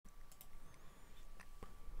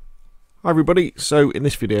Hi everybody, so in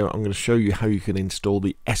this video I'm going to show you how you can install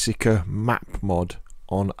the Esseker map mod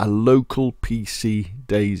on a local PC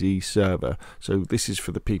DayZ server. So this is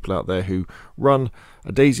for the people out there who run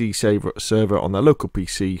a DayZ server on their local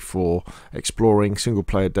PC for exploring single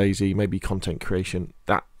player DayZ, maybe content creation,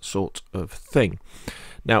 that sort of thing.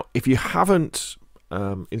 Now if you haven't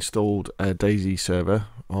installed a DayZ server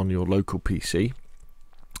on your local PC,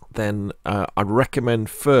 then I'd recommend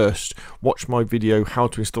first watch my video how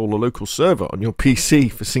to install a local server on your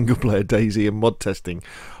PC for single player DayZ and mod testing.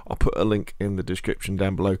 I'll put a link in the description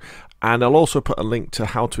down below, and I'll also put a link to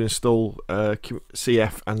how to install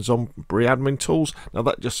CF and Zombie admin tools. Now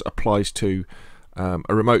that just applies to a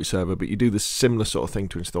remote server, but you do the similar sort of thing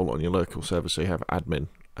to install it on your local server so you have admin.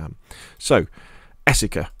 So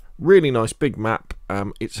Esseker, really nice big map.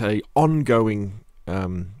 It's a ongoing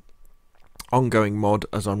mod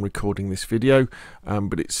as I'm recording this video,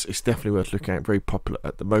 but it's definitely worth looking at. Very popular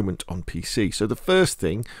at the moment on PC. So the first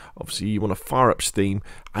thing, obviously, you want to fire up Steam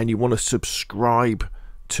and you want to subscribe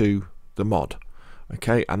to the mod,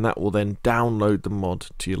 okay, and that will then download the mod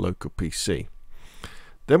to your local PC.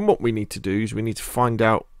 Then what we need to do is we need to find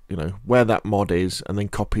out, where that mod is, and then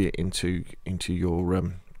copy it into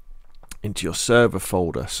your server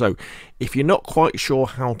folder. So if you're not quite sure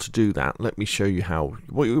how to do that, let me show you how.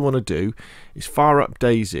 What you want to do is fire up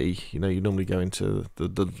DayZ. You normally go into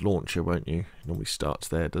the launcher, won't you? It normally starts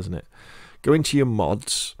there, doesn't it? Go into your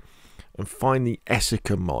mods and find the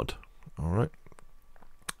Esseker mod. All right,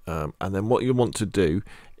 and then what you want to do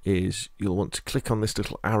is you'll want to click on this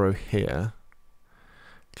little arrow here,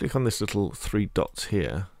 click on this little three dots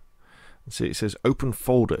here, and see it says open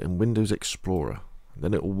folder in Windows Explorer.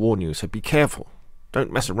 Then it will warn you and say, be careful,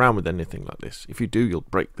 don't mess around with anything like this. If you do, you'll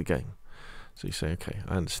break the game. So you say, okay,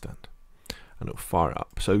 I understand, and it'll fire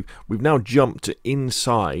up. So we've now jumped to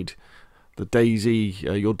inside the DayZ,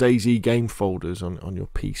 your DayZ game folders on your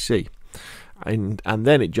PC, and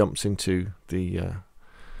then it jumps into the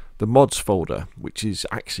mods folder, which is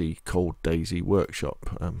actually called DayZ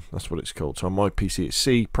Workshop. That's what it's called. So on my PC it's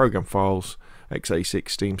C, Program Files,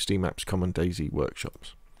 x86, Steam Apps, Common, DayZ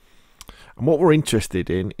Workshops. And what we're interested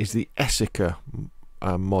in is the Esseker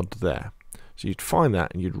mod there. So you'd find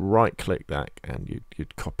that and you'd right click that and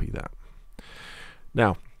you'd copy that.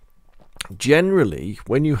 Now generally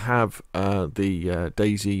when you have the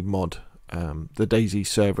DayZ mod, the DayZ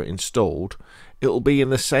server installed, it'll be in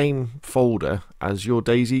the same folder as your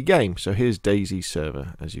DayZ game. So here's DayZ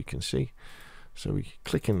server, as you can see. So we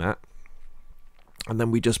click in that and then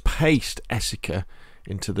we just paste Esseker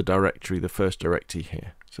into the directory, the first directory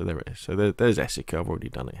here. So there it is. So there's Esseker. I've already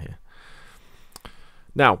done it here.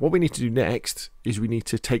 Now what we need to do next is we need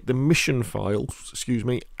to take the mission files,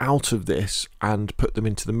 out of this and put them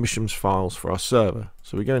into the missions files for our server.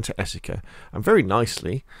 So we go into Esseker, and very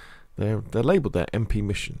nicely they're labeled there MP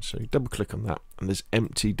missions. So you double click on that and there's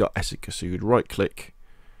empty.esseker. So you'd right click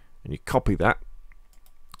and you copy that,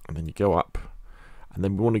 and then you go up, and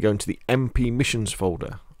then we want to go into the MP missions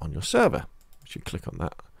folder on your server. So you click on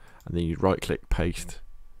that and then you'd right click, paste.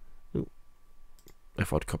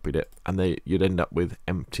 If I'd copied it, and you'd end up with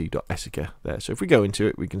empty.esseker there. So if we go into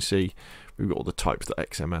it, we can see we've got all the types, the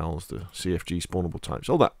XMLs, the CFG spawnable types,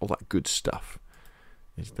 all that good stuff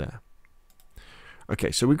is there. Okay,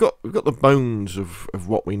 so we've got the bones of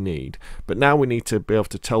what we need, but now we need to be able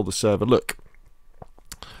to tell the server, look,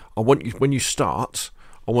 I want you, when you start,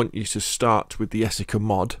 I want you to start with the Esseker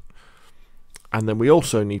mod. And then we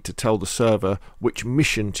also need to tell the server which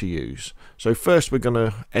mission to use. So first we're going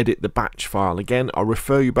to edit the batch file. Again, I'll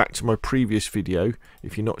refer you back to my previous video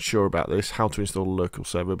if you're not sure about this, how to install a local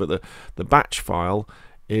server. But the batch file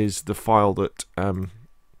is the file that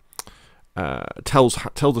tells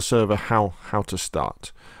the server how to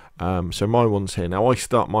start. So my one's here. Now I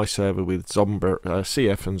start my server with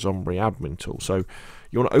CF and Zombie admin tool. So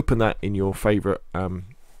you want to open that in your favorite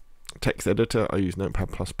text editor. I use Notepad++,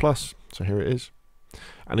 so here it is.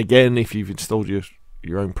 And again, if you've installed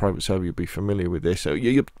your own private server, you'll be familiar with this. So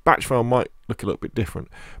your batch file might look a little bit different,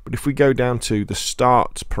 but if we go down to the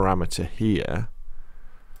start parameter here,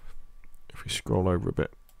 if we scroll over a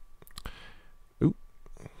bit,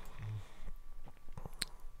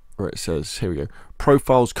 where it says, here we go,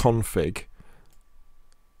 profiles config,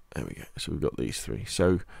 there we go. So we've got these three.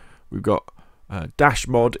 So we've got dash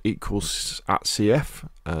mod equals at CF,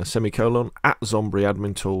 semicolon, at Zombie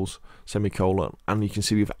admin tools, semicolon, and you can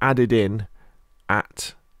see we've added in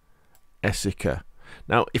at Esseker.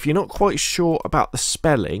 Now if you're not quite sure about the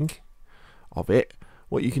spelling of it,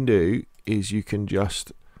 what you can do is you can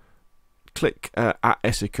just click at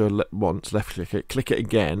Esseker once, left click it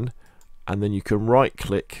again, and then you can right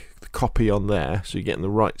click copy on there, so you're getting the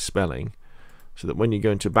right spelling, so that when you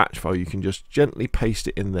go into a batch file, you can just gently paste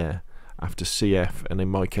it in there after CF, and in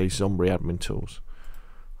my case, Zombie Admin Tools.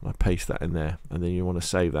 And I paste that in there, and then you want to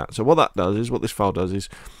save that. So what that does is, what this file does is,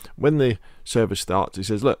 when the server starts, it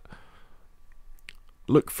says,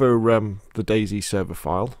 look for the DayZ server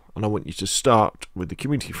file, and I want you to start with the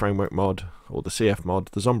Community Framework mod, or the CF mod,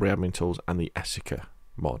 the Zombie Admin Tools, and the Esseker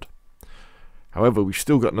mod. However, we've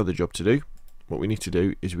still got another job to do. What we need to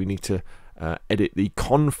do is we need to edit the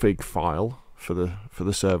config file for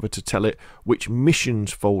the server to tell it which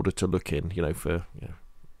missions folder to look in, for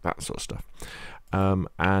that sort of stuff.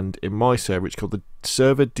 And in my server, it's called the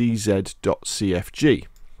server DayZ.cfg.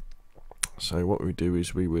 So what we do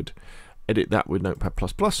is we would edit that with Notepad++.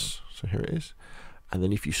 So here it is. And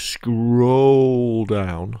then if you scroll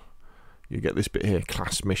down, you get this bit here,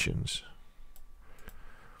 class missions.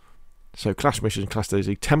 So class missions, class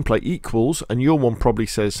DayZ, template equals, and your one probably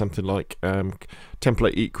says something like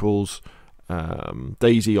template equals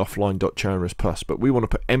DayZ offline.churners plus, but we want to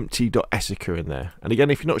put empty.esseker in there. And again,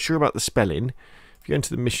 if you're not sure about the spelling, if you go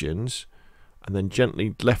into the missions and then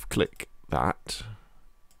gently left click that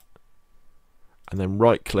and then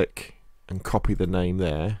right click and copy the name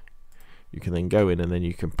there, you can then go in and then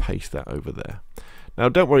you can paste that over there. Now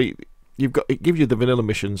don't worry, it gives you the vanilla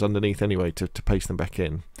missions underneath anyway to paste them back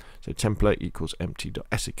in. So template equals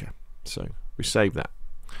empty.esseker. So we save that.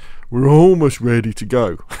 We're almost ready to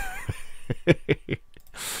go.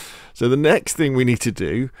 So the next thing we need to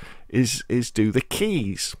do is do the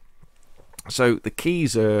keys. So the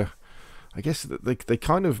keys are, I guess they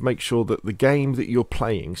kind of make sure that the game that you're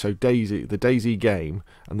playing, so DayZ, the DayZ game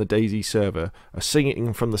and the DayZ server, are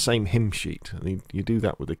singing from the same hymn sheet, and you do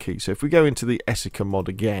that with the keys. So if we go into the Esseker mod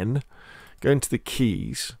again, go into the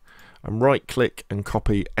keys and right click and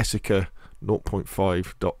copy Esseker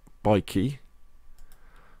 0.5.bykey,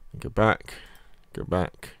 and go back,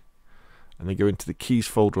 and then go into the keys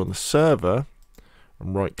folder on the server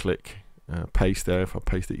and right click, paste there. If I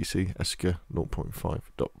paste it, you see Esseker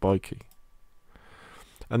 0.5.bykey.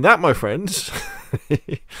 And that, my friends,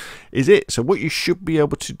 is it. So what you should be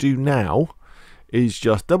able to do now is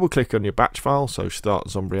just double click on your batch file, so start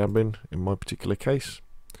Zombie Admin in my particular case.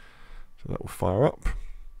 So that will fire up.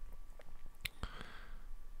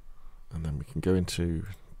 And then we can go into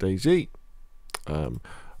DayZ.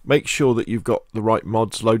 Make sure that you've got the right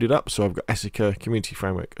mods loaded up. So I've got Esseker, Community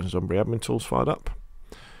Framework, and Zombie Admin Tools fired up.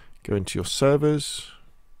 Go into your servers,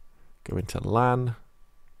 go into LAN,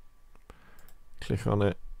 click on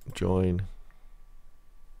it, join,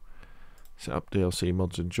 set up DLC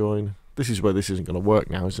mods and join. This is where this isn't going to work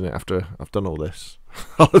now, isn't it? After I've done all this,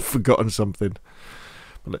 I've forgotten something.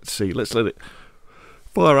 But let's see, let's let it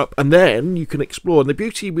fire up, and then you can explore. And the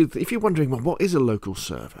beauty with, if you're wondering, well, what is a local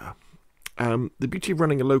server? The beauty of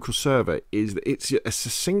running a local server is that it's a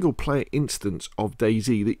single player instance of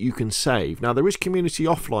DayZ that you can save. Now there is community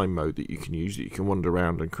offline mode that you can use, that you can wander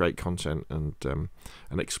around and create content and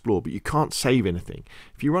explore, but you can't save anything.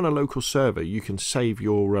 If you run a local server, you can save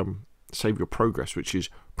your progress, which is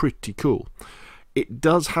pretty cool. It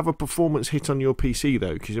does have a performance hit on your PC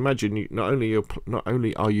though, because imagine not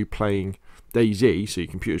only are you playing DayZ, so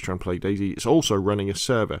your computer's trying to play DayZ, it's also running a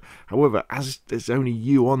server. However, as there's only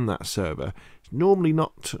you on that server, it's normally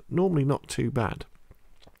not too bad.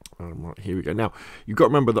 Right, here we go. Now you've got to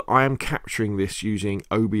remember that I am capturing this using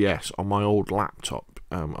OBS on my old laptop.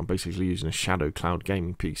 I'm basically using a Shadow Cloud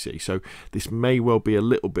gaming PC, so this may well be a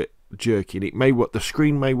little bit jerky, and the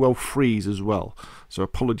screen may well freeze as well. So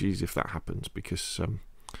apologies if that happens, because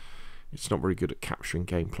it's not very good at capturing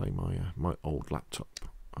gameplay, my old laptop.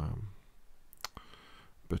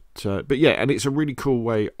 But yeah, and it's a really cool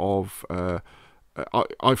way of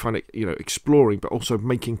I find it, exploring, but also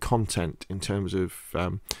making content in terms of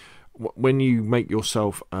when you make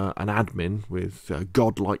yourself an admin with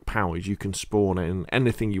godlike powers, you can spawn in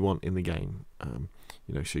anything you want in the game.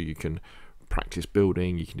 So you can practice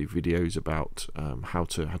building, you can do videos about how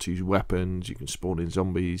to use weapons, you can spawn in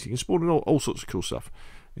zombies, you can spawn in all sorts of cool stuff.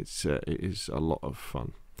 It is a lot of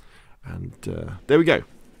fun. And there we go.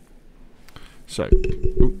 So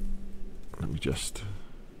let me just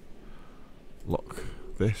lock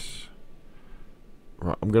this.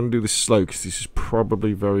 Right, I'm going to do this slow because this is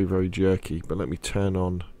probably very, very jerky, but let me turn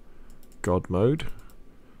on God mode,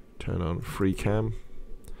 turn on free cam,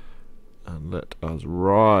 and let us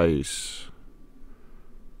rise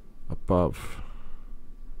above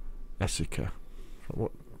Esseker.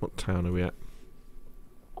 What town are we at?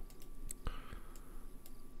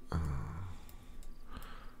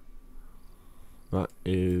 That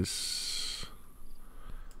is,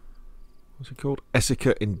 what's it called?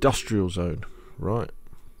 Esseker Industrial Zone. Right.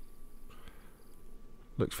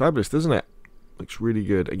 Looks fabulous, doesn't it? Looks really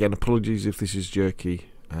good. Again, apologies if this is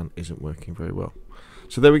jerky and isn't working very well.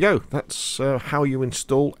 So there we go. That's how you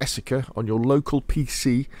install Esseker on your local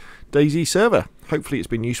PC DayZ server. Hopefully it's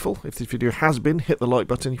been useful. If this video has been, hit the like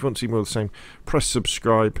button. If you want to see more of the same, press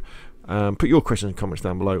subscribe. Put your questions and comments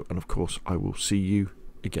down below. And of course, I will see you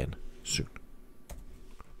again soon.